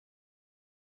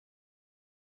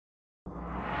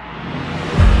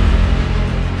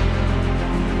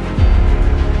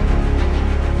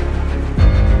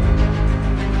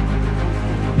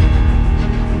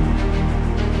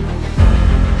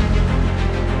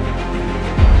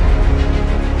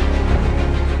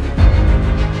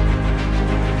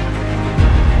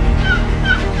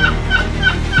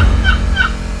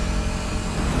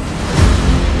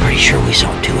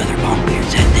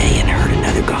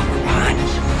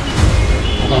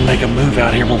gonna make a move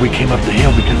out here where we came up the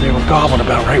hill because they were gobbling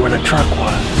about right where the truck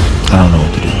was. I don't know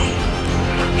what to do.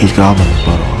 He's gobbling his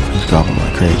butt off. He's gobbling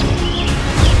like crazy.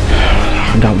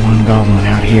 I got one goblin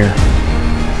out here.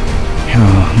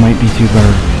 Might be two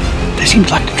birds. They seem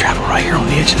like to travel right here on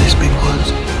the edge of this big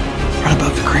woods, right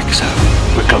above the creek. So,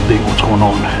 wake up, D. What's going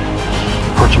on?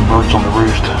 Heard some birds on the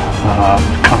roost.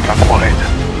 Kind of got quiet.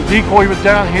 The decoy was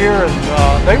down here, and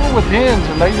they were with hens,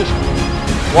 and they just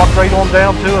walked right on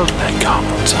down to us. That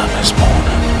goblin's on this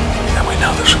morning, and we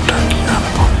know there's some turkey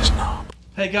running on this knob.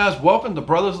 Hey guys, welcome to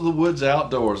Brothers of the Woods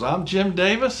Outdoors. I'm Jim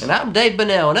Davis. And I'm Dave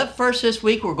Bunnell. And up first this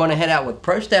week, we're going to head out with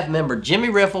Pro Staff member Jimmy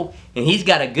Riffle, and he's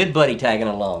got a good buddy tagging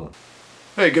along.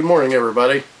 Hey, good morning,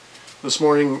 everybody. This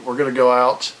morning, we're going to go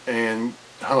out and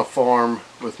hunt a farm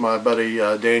with my buddy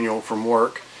Daniel from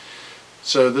work.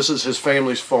 So this is his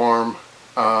family's farm.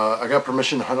 I got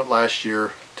permission to hunt it last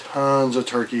year. Tons of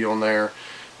turkey on there.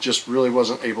 Just really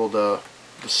wasn't able to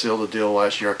seal the deal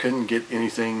last year. I couldn't get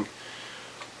anything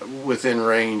within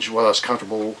range what I was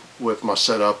comfortable with my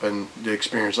setup and the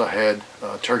experience I had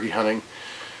turkey hunting.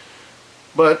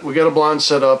 But we got a blind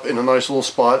set up in a nice little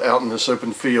spot out in this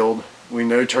open field. We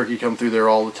know turkey come through there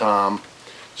all the time.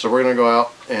 So we're going to go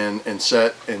out and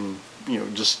set and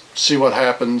just see what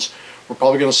happens. We're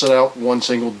probably going to set out one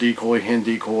single decoy, hen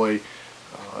decoy.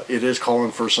 It is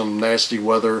calling for some nasty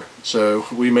weather, so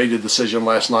we made the decision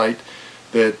last night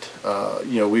that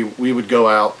we would go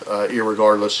out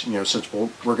irregardless. Since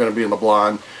we're going to be in the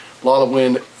blind. A lot of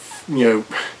wind,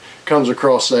 comes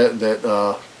across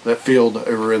that field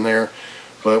over in there,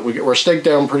 but we're staked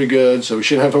down pretty good, so we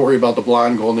shouldn't have to worry about the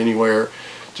blind going anywhere.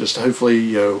 Just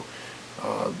hopefully, the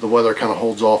weather kind of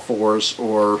holds off for us,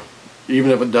 or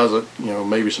even if it doesn't,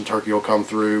 maybe some turkey will come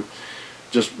through.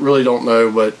 Just really don't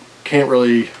know, but can't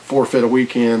really forfeit a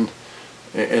weekend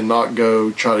and not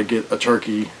go try to get a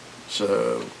turkey.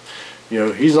 So,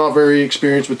 he's not very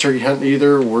experienced with turkey hunting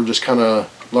either. We're just kind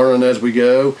of learning as we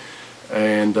go,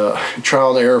 and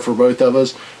trial and error for both of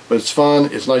us. But it's fun.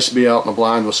 It's nice to be out in the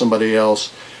blind with somebody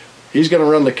else. He's going to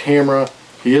run the camera.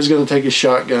 He is going to take his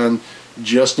shotgun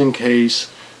just in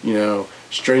case,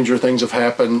 stranger things have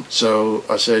happened. So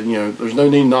I said, there's no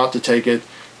need not to take it.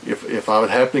 If I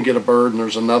would happen to get a bird and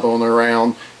there's another one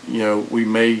around, we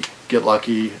may get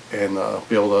lucky and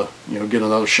be able to, get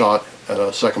another shot at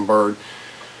a second bird.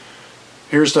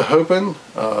 Here's to hoping.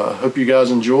 Hope you guys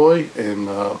enjoy, and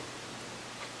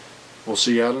we'll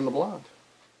see you out in the blind.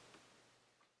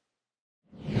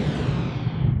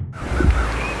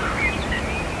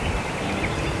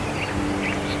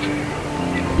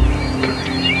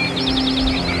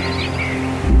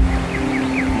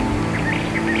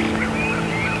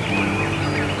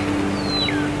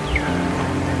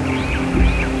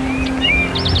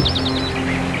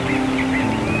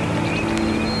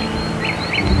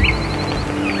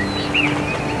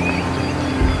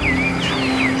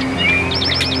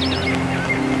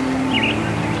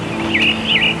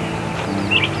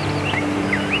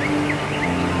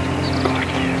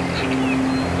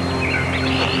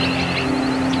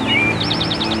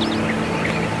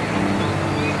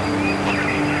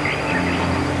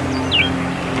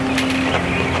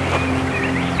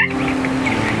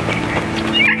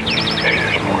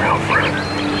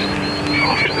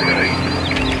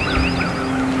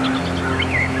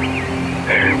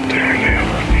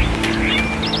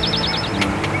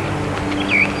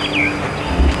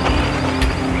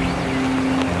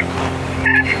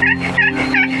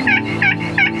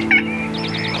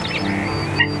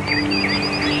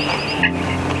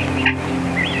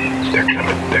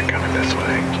 They're coming this way.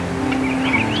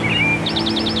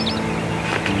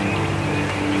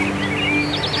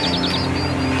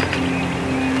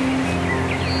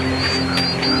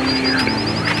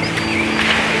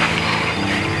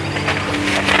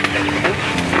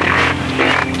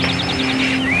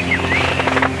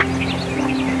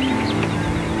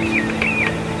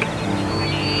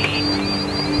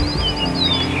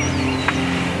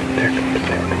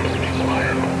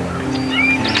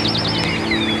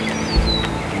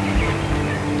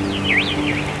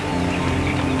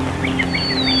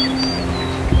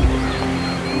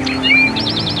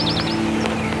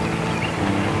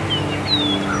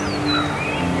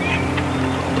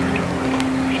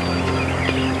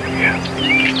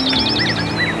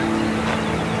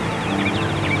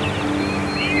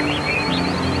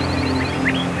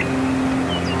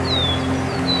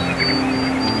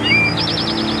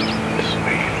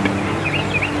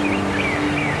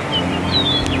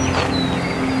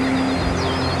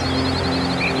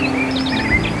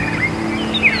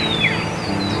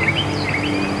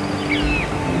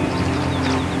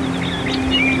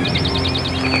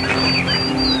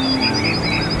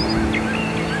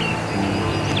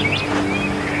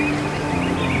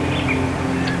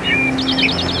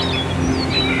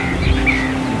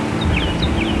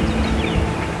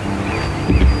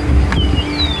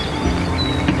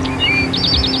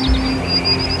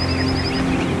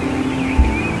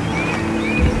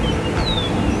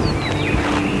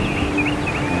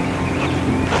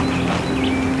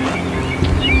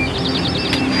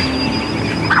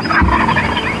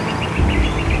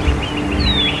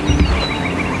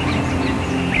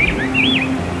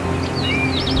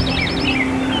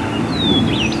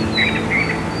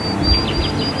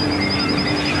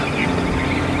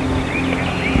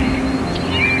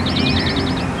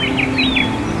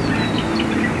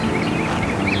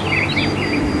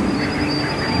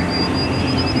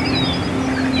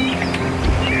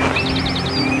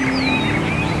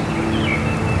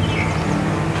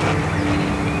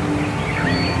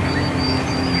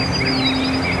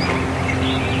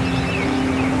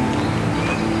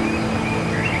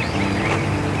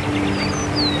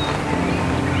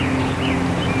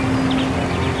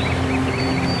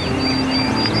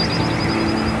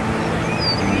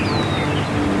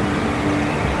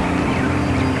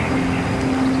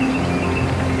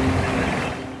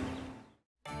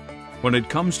 When it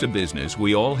comes to business,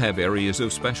 we all have areas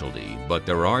of specialty, but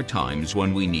there are times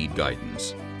when we need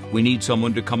guidance. We need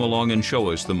someone to come along and show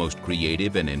us the most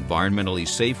creative and environmentally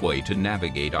safe way to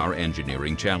navigate our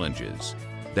engineering challenges.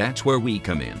 That's where we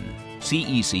come in.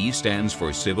 CEC stands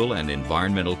for Civil and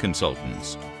Environmental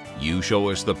Consultants. You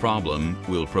show us the problem,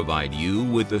 we'll provide you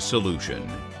with the solution.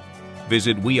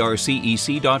 Visit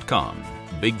wearecec.com.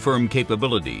 Big firm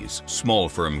capabilities, small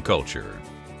firm culture.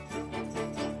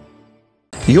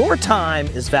 Your time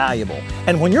is valuable,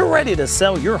 and when you're ready to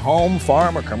sell your home,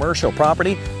 farm, or commercial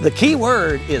property, the key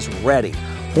word is ready.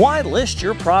 Why list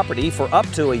your property for up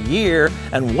to a year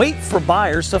and wait for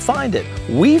buyers to find it?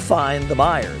 We find the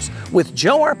buyers. With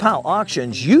Joe R. Powell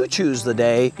Auctions, you choose the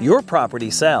day your property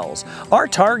sells. Our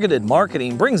targeted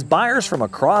marketing brings buyers from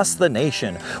across the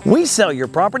nation. We sell your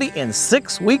property in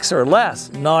 6 weeks or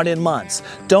less, not in months.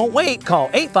 Don't wait. Call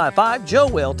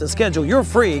 855-JOE-WILL to schedule your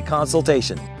free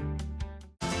consultation.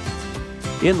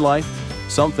 In life,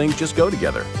 some things just go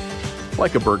together,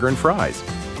 like a burger and fries.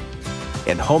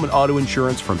 And home and auto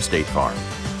insurance from State Farm.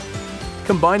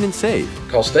 Combine and save.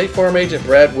 Call State Farm Agent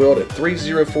Brad Wild at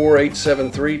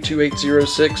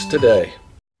 304-873-2806 today.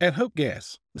 At Hope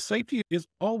Gas, safety is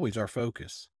always our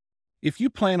focus. If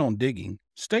you plan on digging,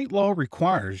 state law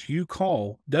requires you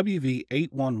call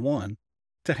WV811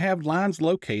 to have lines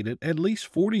located at least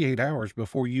 48 hours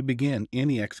before you begin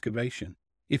any excavation.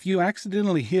 If you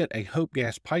accidentally hit a Hope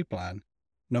Gas pipeline,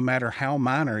 no matter how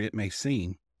minor it may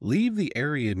seem, leave the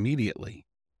area immediately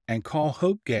and call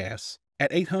Hope Gas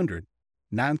at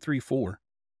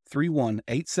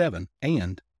 800-934-3187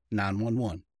 and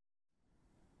 911.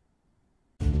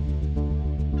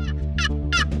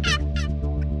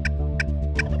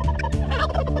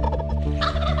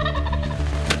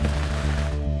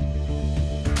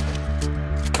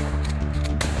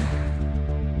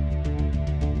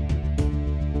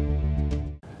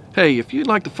 Hey, if you'd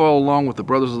like to follow along with the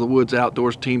Brothers of the Woods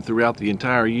Outdoors team throughout the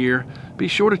entire year, be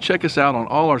sure to check us out on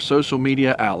all our social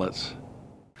media outlets.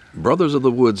 Brothers of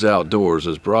the Woods Outdoors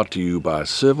is brought to you by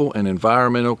Civil and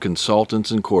Environmental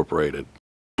Consultants Incorporated.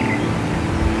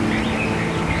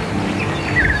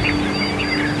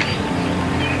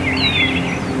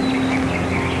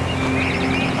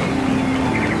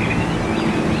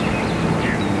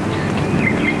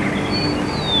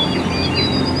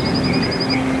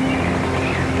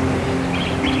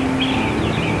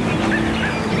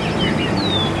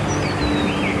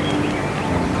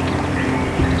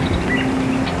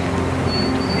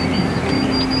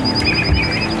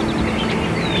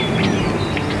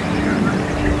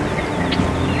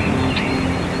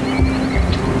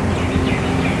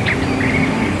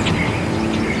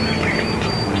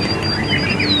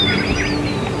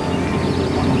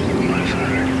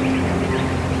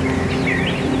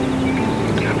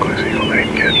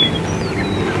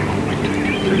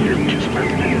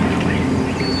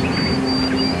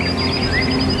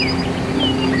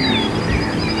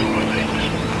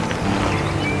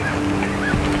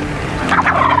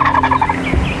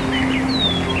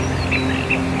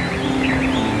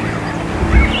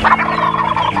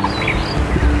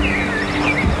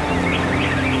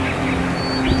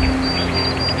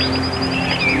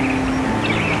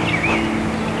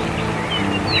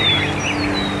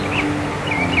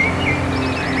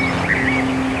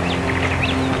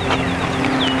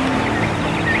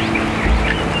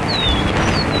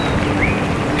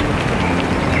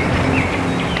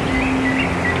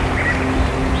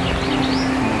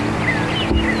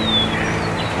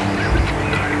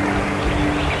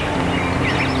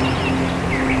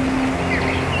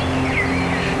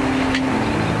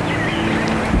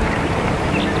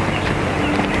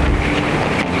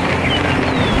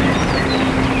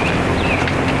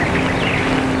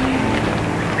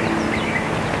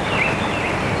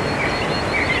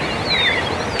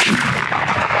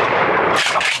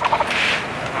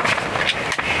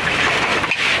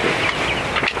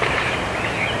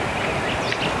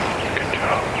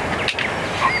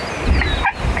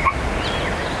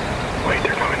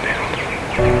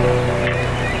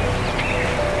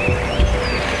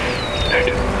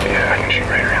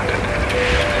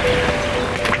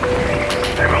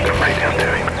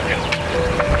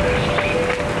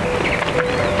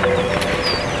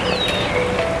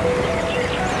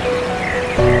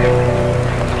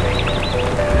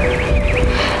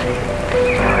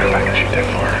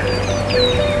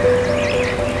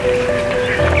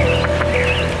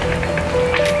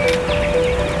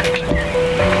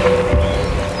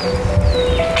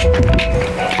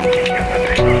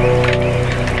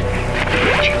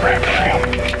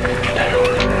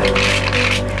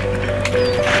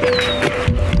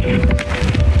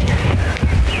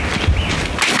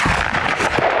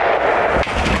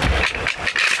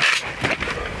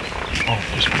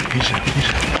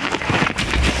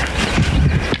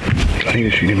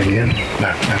 again? No.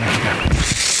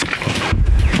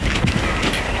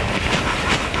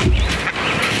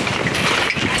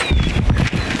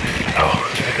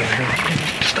 Oh, there goes here.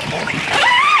 Just a morning.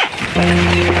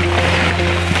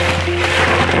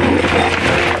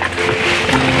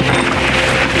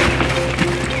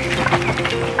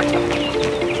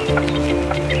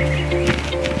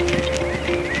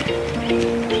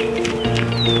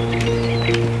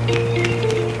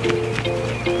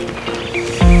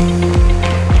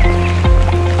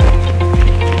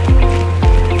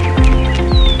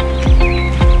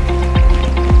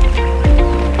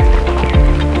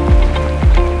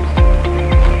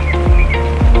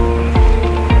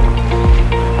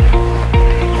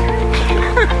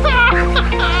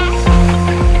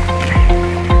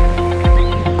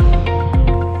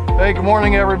 Good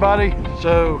morning, everybody.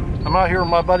 So I'm out here with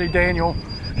my buddy Daniel,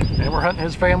 and we're hunting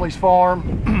his family's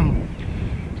farm.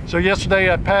 So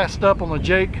yesterday I passed up on the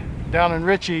Jake down in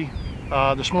Ritchie.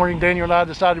 This morning Daniel and I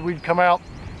decided we'd come out.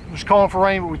 It was calling for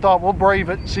rain, but we thought we'll brave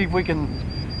it, see if we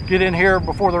can get in here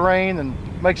before the rain and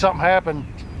make something happen.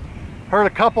 Heard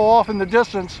a couple off in the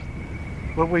distance,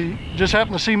 but we just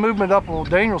happened to see movement up. Well,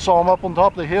 Daniel saw them up on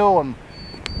top of the hill, and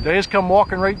they just come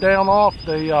walking right down off.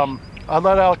 I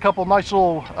let out a couple nice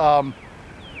little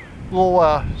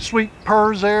sweet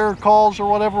purrs there, calls or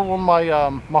whatever, when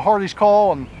my Hardy's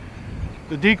call, and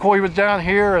the decoy was down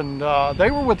here, and they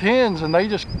were with hens, and they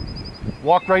just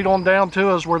walked right on down to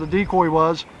us where the decoy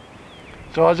was.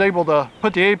 So I was able to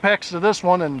put the apex to this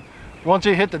one, and once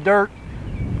it hit the dirt,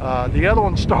 the other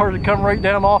one started to come right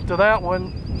down off to that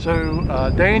one.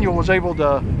 So Daniel was able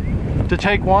to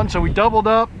take one, so we doubled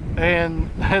up, and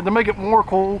to make it more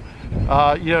cool,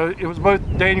 you know, it was both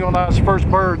Daniel and I's first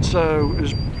bird, so it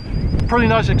was a pretty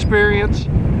nice experience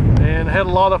and had a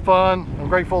lot of fun. I'm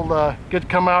grateful to get to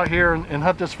come out here and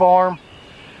hunt this farm.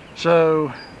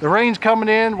 So the rain's coming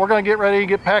in. We're going to get ready,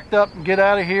 get packed up and get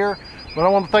out of here. But I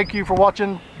want to thank you for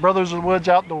watching Brothers of the Woods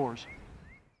Outdoors.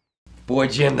 Boy,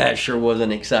 Jim, that sure was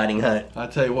an exciting hunt. I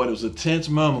tell you what, it was a tense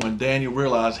moment when Daniel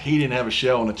realized he didn't have a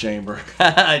shell in the chamber.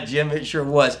 Jim, it sure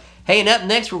was. Hey, and up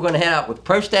next, we're going to head out with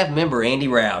Pro Staff member Andy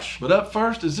Roush. But up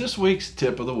first is this week's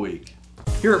tip of the week.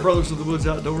 Here at Brothers of the Woods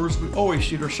Outdoors, we always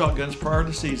shoot our shotguns prior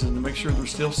to season to make sure they're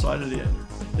still sighted in.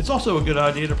 It's also a good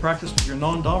idea to practice with your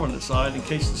non-dominant side in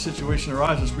case the situation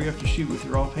arises where you have to shoot with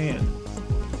your offhand.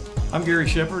 I'm Gary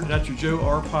Shepard, and that's your Joe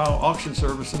R. Pyle Auction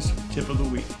Services tip of the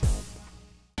week.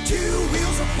 2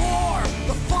 wheels of 4,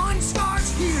 the fun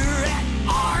starts here at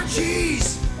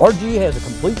RG's. RG has a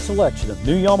complete selection of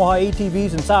new Yamaha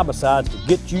ATVs and side-by-sides to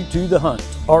get you to the hunt.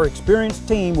 Our experienced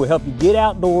team will help you get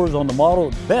outdoors on the model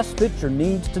that best fits your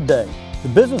needs today. The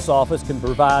business office can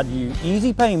provide you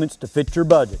easy payments to fit your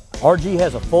budget. RG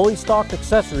has a fully stocked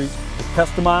accessories to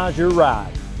customize your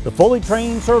ride. The fully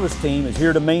trained service team is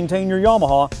here to maintain your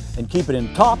Yamaha and keep it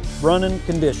in top running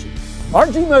condition.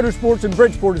 RG Motorsports in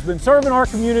Bridgeport has been serving our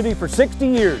community for 60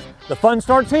 years. The fun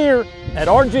starts here at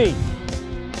RG.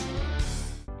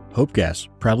 Hope Gas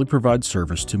proudly provides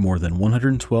service to more than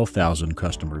 112,000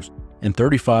 customers in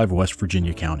 35 West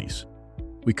Virginia counties.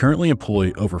 We currently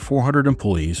employ over 400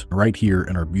 employees right here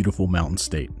in our beautiful mountain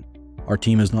state. Our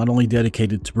team is not only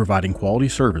dedicated to providing quality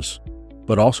service,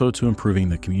 but also to improving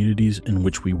the communities in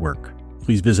which we work.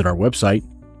 Please visit our website,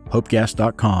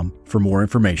 hopegas.com, for more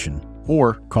information,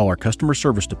 or call our customer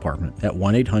service department at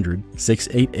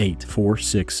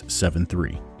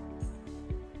 1-800-688-4673.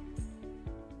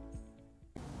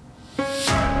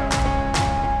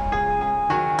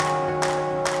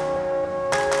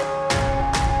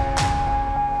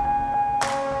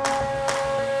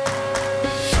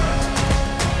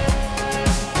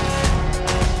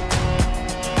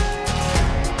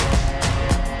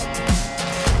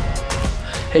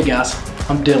 Hey guys,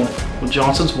 I'm Dylan with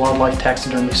Johnson's Wildlife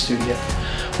Taxidermy Studio.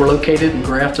 We're located in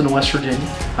Grafton, West Virginia.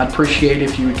 I'd appreciate it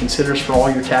if you would consider us for all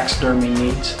your taxidermy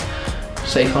needs.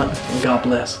 Safe hunting and God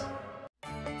bless.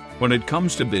 When it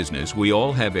comes to business, we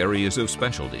all have areas of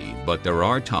specialty, but there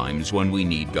are times when we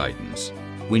need guidance.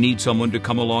 We need someone to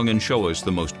come along and show us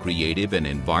the most creative and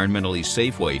environmentally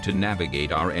safe way to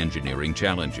navigate our engineering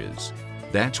challenges.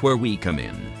 That's where we come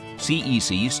in.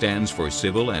 CEC stands for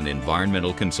Civil and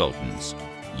Environmental Consultants.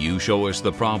 You show us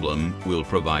the problem, we'll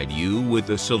provide you with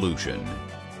the solution.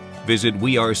 Visit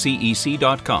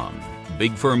wearecec.com.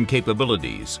 Big firm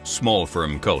capabilities, small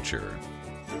firm culture.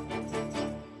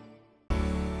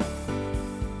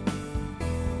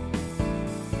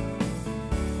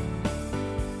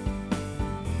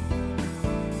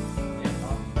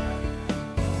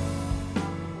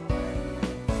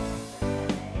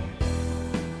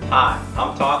 Hi,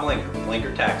 I'm Todd Linker with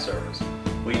Linker Tax Service.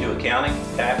 We do accounting,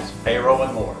 tax, payroll,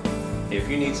 and more. If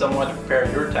you need someone to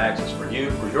prepare your taxes for you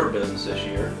or your business this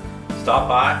year, stop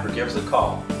by or give us a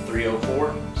call,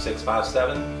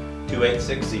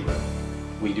 304-657-2860.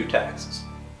 We do taxes.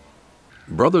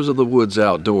 Brothers of the Woods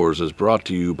Outdoors is brought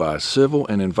to you by Civil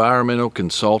and Environmental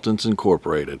Consultants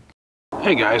Incorporated.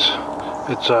 Hey guys,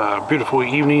 it's a beautiful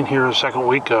evening here, the second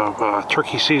week of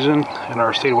turkey season in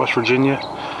our state of West Virginia.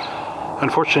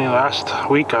 Unfortunately, last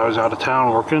week I was out of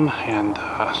town working, and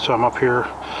so I'm up here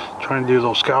trying to do a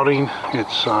little scouting.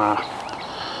 It's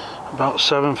about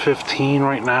 7:15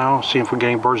 right now, seeing if we're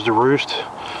getting birds to roost.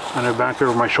 I know back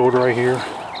over my shoulder right here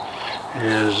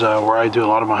is where I do a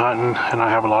lot of my hunting, and I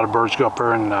have a lot of birds go up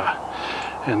there and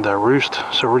roost.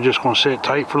 So we're just going to sit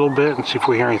tight for a little bit and see if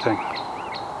we hear anything.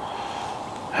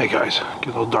 Hey guys, get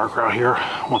a little darker out here.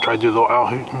 We'll try to do a little owl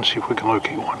hoot and see if we can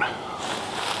locate one.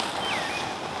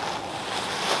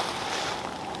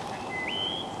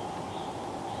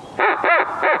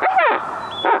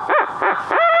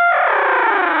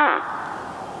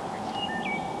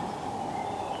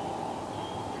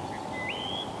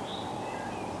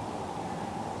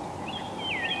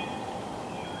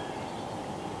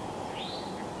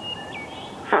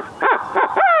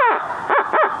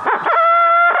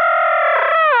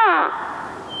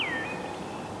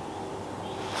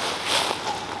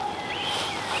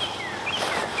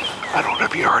 I don't know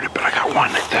if you heard it, but I got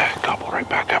one that gobbled right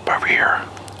back up over here.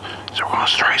 So we're going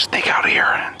to try to sneak out of here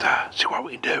and see what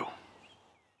we can do.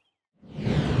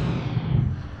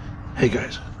 Hey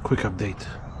guys, quick update.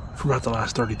 For about the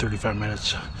last 30-35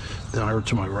 minutes, down over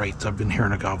to my right, I've been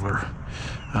hearing a gobbler.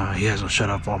 He hasn't shut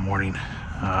up all morning.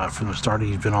 From the start,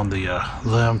 he's been on the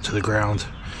limb to the ground.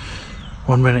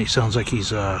 1 minute he sounds like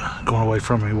he's going away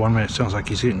from me. 1 minute it sounds like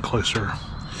he's getting closer.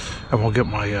 I'm going to get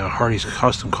my Hardy's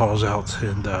custom calls out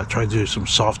and try to do some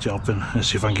soft yelping and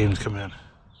see if I can get him to come in.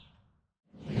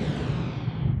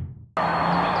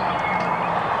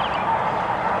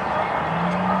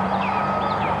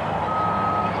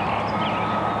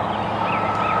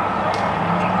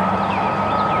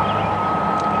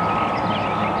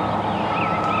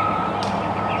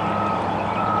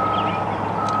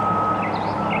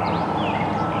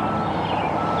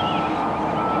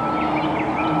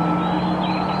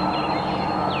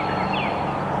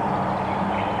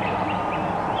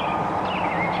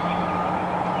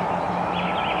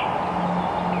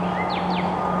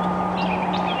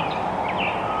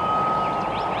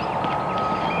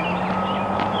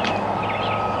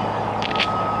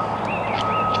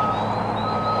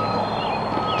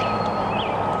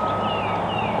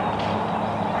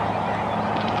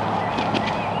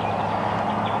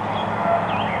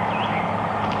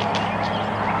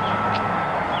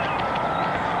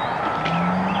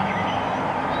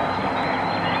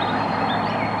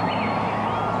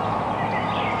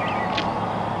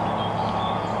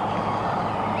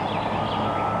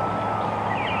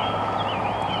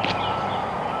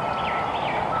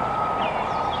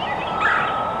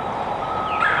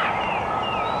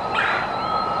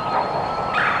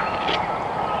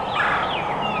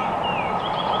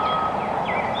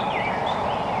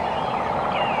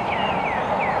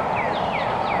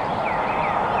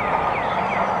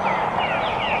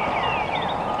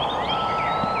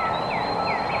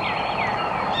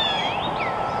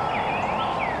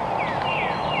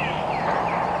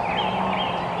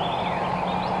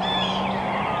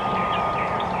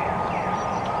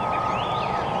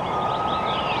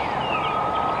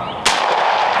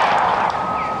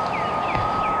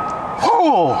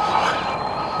 Oh!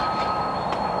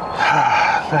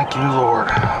 Thank you, Lord.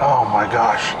 Oh my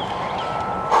gosh.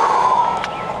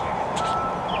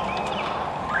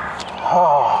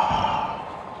 Oh.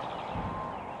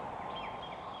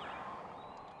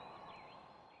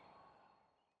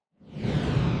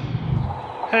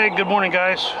 Hey, good morning,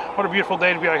 guys. What a beautiful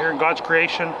day to be out here in God's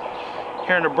creation.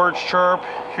 Hearing the birds chirp,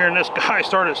 hearing this guy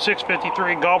start at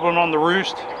 6:53 gobbling on the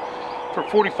roost for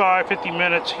 45-50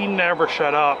 minutes. He never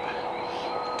shut up.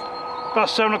 About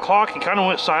 7 o'clock, he kind of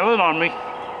went silent on me,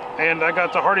 and I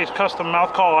got the Hardy's custom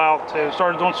mouth call out and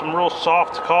started doing some real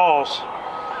soft calls.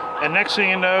 And next thing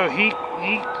you know, he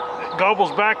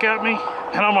gobbles back at me,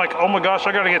 and I'm like, oh my gosh,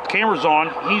 I got to get the cameras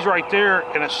on. He's right there,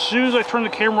 and as soon as I turned the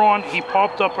camera on, he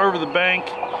popped up over the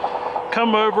bank,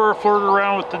 come over, flirted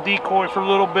around with the decoy for a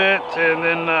little bit, and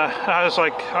then I was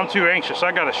like, I'm too anxious,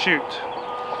 I got to shoot.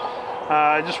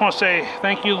 I just want to say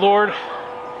thank you, Lord.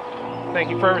 Thank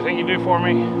you for everything you do for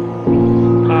me.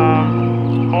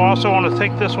 I also want to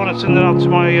take this one and send it out to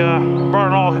my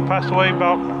brother-in-law who passed away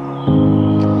about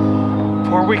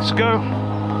 4 weeks ago,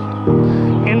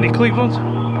 Andy Cleveland.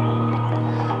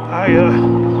 I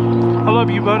love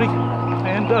you, buddy,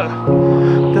 and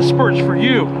this bird's for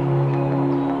you.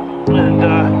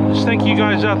 And just thank you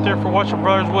guys out there for watching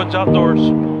Brothers Woods Outdoors.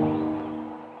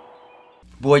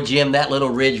 Boy, Jim, that little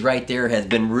ridge right there has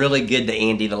been really good to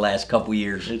Andy the last couple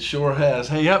years. It sure has.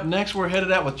 Hey, up next we're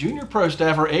headed out with Junior Pro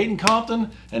Staffer Aiden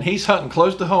Compton, and he's hunting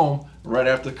close to home right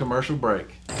after the commercial break.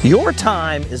 Your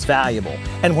time is valuable,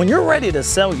 and when you're ready to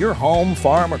sell your home,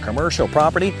 farm, or commercial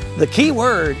property, the key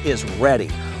word is ready.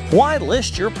 Why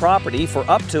list your property for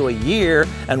up to a year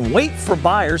and wait for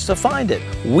buyers to find it?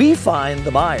 We find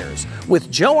the buyers. With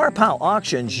Joe R. Powell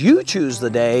Auctions, you choose the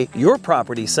day your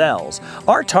property sells.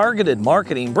 Our targeted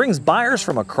marketing brings buyers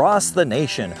from across the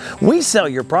nation. We sell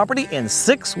your property in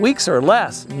 6 weeks or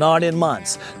less, not in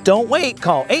months. Don't wait.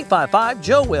 Call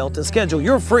 855-JOE-WILL to schedule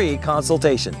your free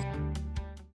consultation.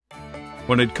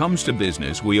 When it comes to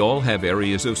business, we all have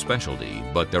areas of specialty,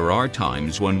 but there are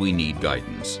times when we need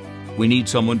guidance. We need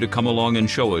someone to come along and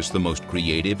show us the most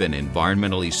creative and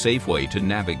environmentally safe way to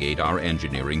navigate our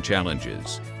engineering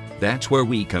challenges. That's where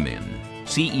we come in.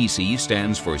 CEC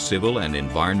stands for Civil and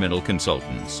Environmental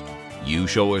Consultants. You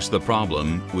show us the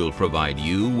problem, we'll provide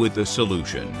you with the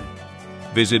solution.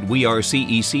 Visit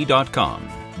wearecec.com.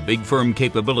 Big firm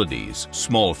capabilities,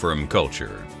 small firm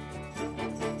culture.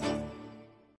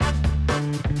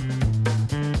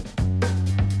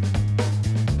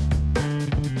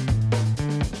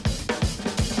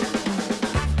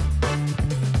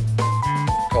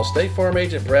 Call State Farm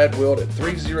Agent Brad Wild at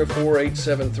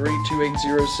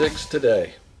 304-873-2806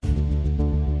 today.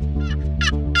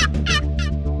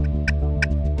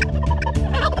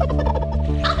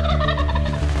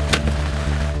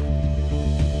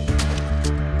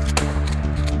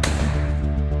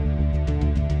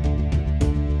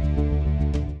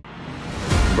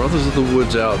 Brothers of the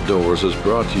Woods Outdoors is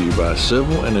brought to you by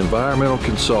Civil and Environmental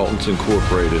Consultants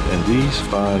Incorporated and these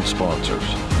fine sponsors.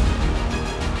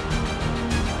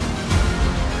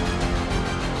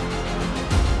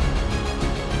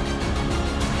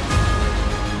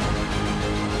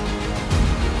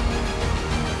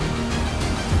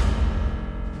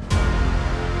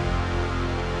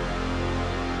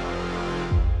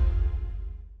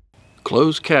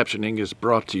 Closed captioning is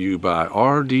brought to you by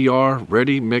RDR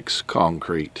Ready Mix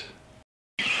Concrete.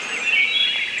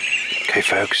 Okay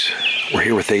folks, we're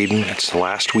here with Aiden. It's the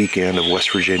last weekend of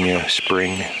West Virginia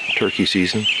spring turkey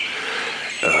season.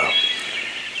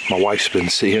 My wife's been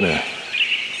seeing a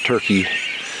turkey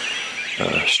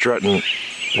strutting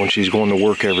when she's going to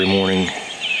work every morning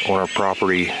on our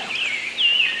property,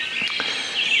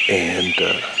 and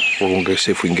we're going to go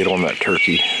see if we can get on that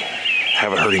turkey.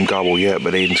 Haven't heard him gobble yet,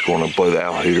 but Aiden's going to blow the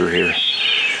owl hooter here.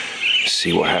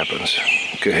 See what happens.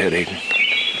 Go ahead, Aiden.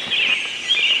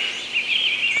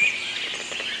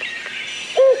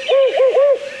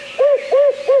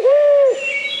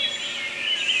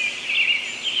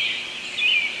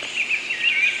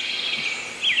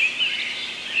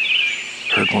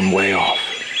 Heard one way off.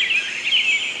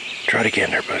 Try it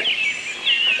again there, buddy.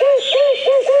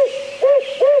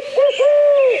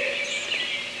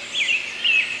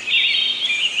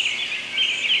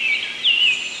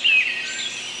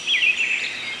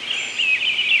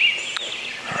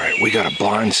 We got a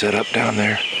blind set up down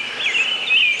there.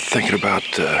 Thinking about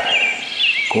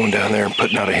going down there and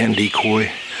putting out a hen decoy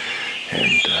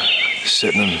and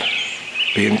sitting and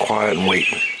being quiet and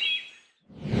waiting.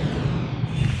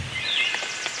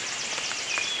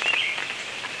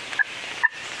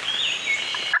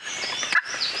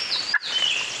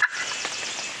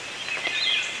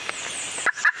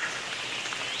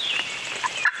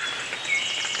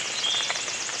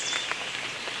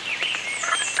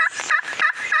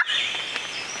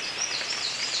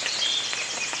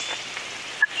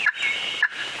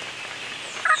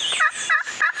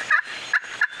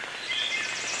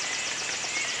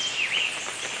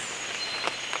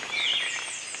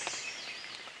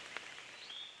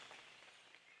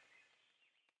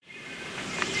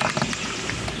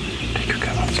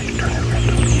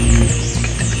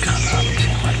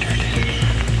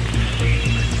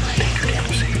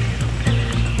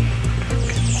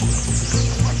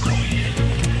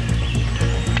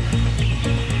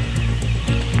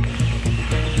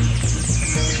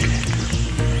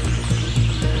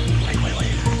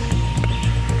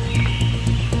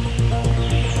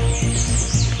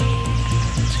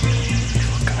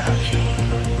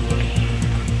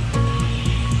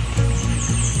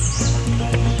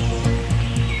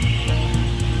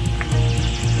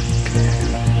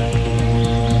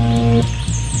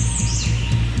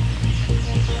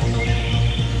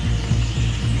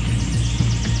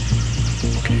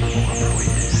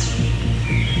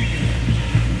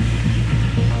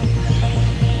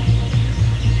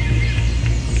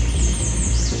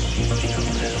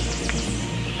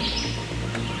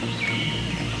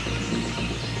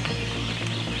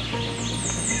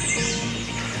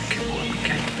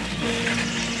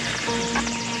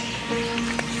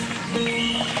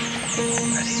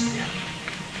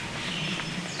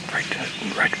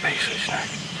 right to base this thing.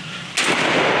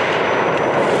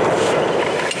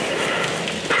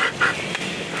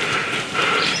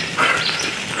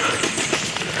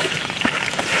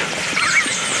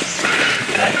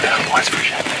 West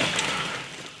Virginia.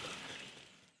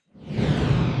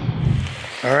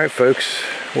 All right, folks,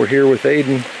 we're here with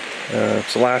Aiden.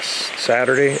 It's the last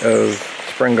Saturday of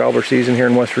spring gobbler season here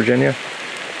in West Virginia,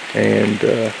 and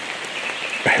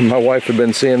my wife had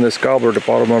been seeing this gobbler at the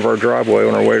bottom of our driveway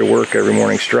on our way to work every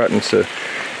morning strutting, so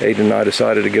Aiden and I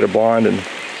decided to get a blind and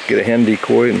get a hen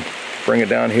decoy and bring it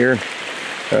down here.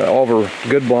 All of our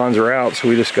good blinds are out, so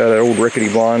we just got an old rickety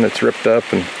blind that's ripped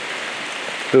up and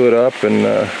threw it up. And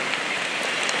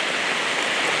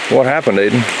what happened,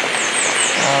 Aiden?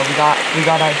 We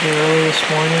got out here early this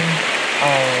morning.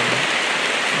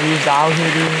 We used the owl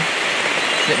hooter.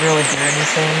 Didn't really hear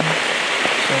anything.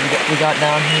 So we got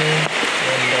down here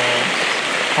and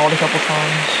called a couple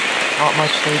times. Not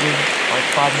much later, like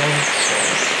 5 minutes. So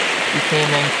we came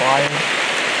in quiet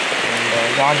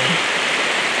and got him.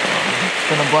 It's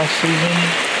been a blessed season,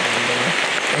 and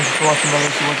thanks for watching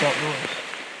Brothers of the Woods Outdoors.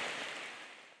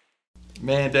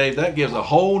 Man, Dave, that gives a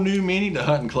whole new meaning to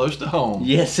hunting close to home.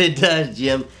 Yes, it does,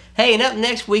 Jim. Hey, and up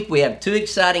next week, we have 2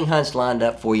 exciting hunts lined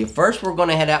up for you. First, we're going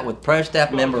to head out with Pro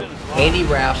Staff member Andy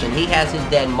Rouse, and he has his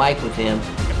dad Mike with him,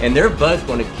 and they're both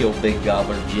going to kill big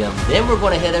gobbler, Jim. Then we're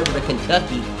going to head over to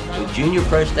Kentucky with Junior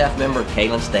Pro Staff member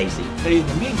Kaylin Stacy. Hey, in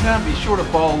the meantime, be sure to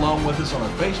follow along with us on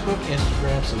our Facebook,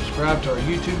 Instagram, subscribe to our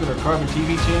YouTube and our Carbon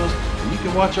TV channels, and you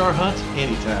can watch our hunts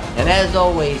anytime. And as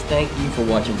always, thank you for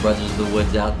watching Brothers of the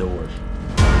Woods Outdoors.